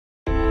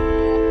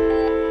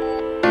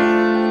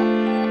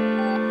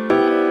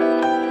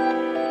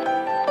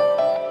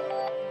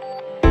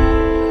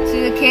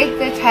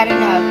had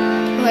enough,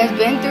 who has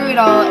been through it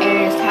all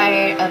and is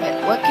tired of it.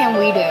 What can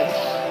we do?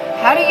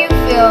 How do you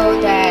feel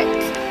that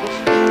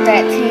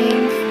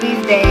teens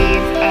these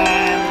days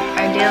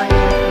are dealing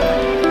with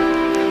bullying?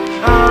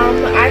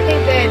 I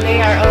think that they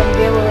are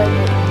dealing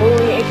with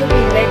bullying. It could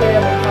be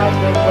negative or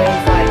positive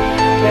ways.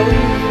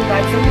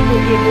 Like some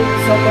people get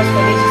bullied so much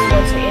that they just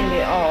want to end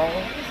it all,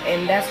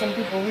 and that's when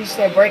people reach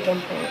their breaking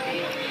point.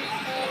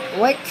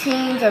 What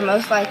teens are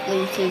most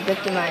likely to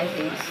victimize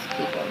these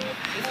people?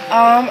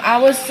 I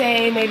would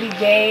say maybe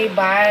gay,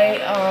 bi,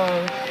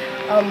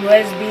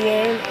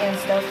 lesbian, and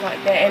stuff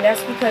like that. And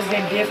that's because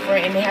they're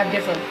different and they have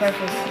different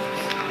preferences.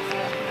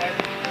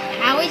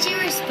 How would you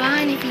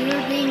respond if you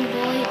were being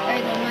bullied or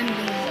the one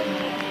being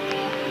bullied?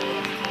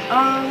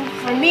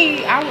 For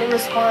me, I would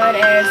respond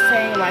as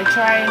saying like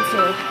trying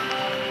to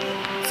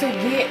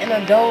get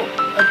an adult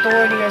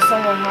authority or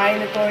someone high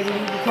in authority,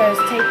 because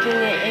taking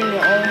it in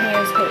your own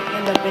hands could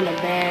end up in a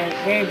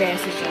very bad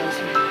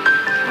situation.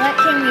 What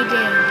can we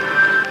do?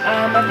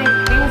 I think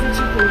things that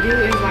you can do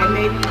is like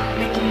maybe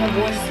making your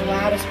voice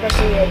loud,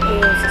 especially your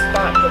kids, to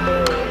stop the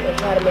bullying and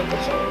try to make a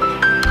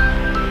change.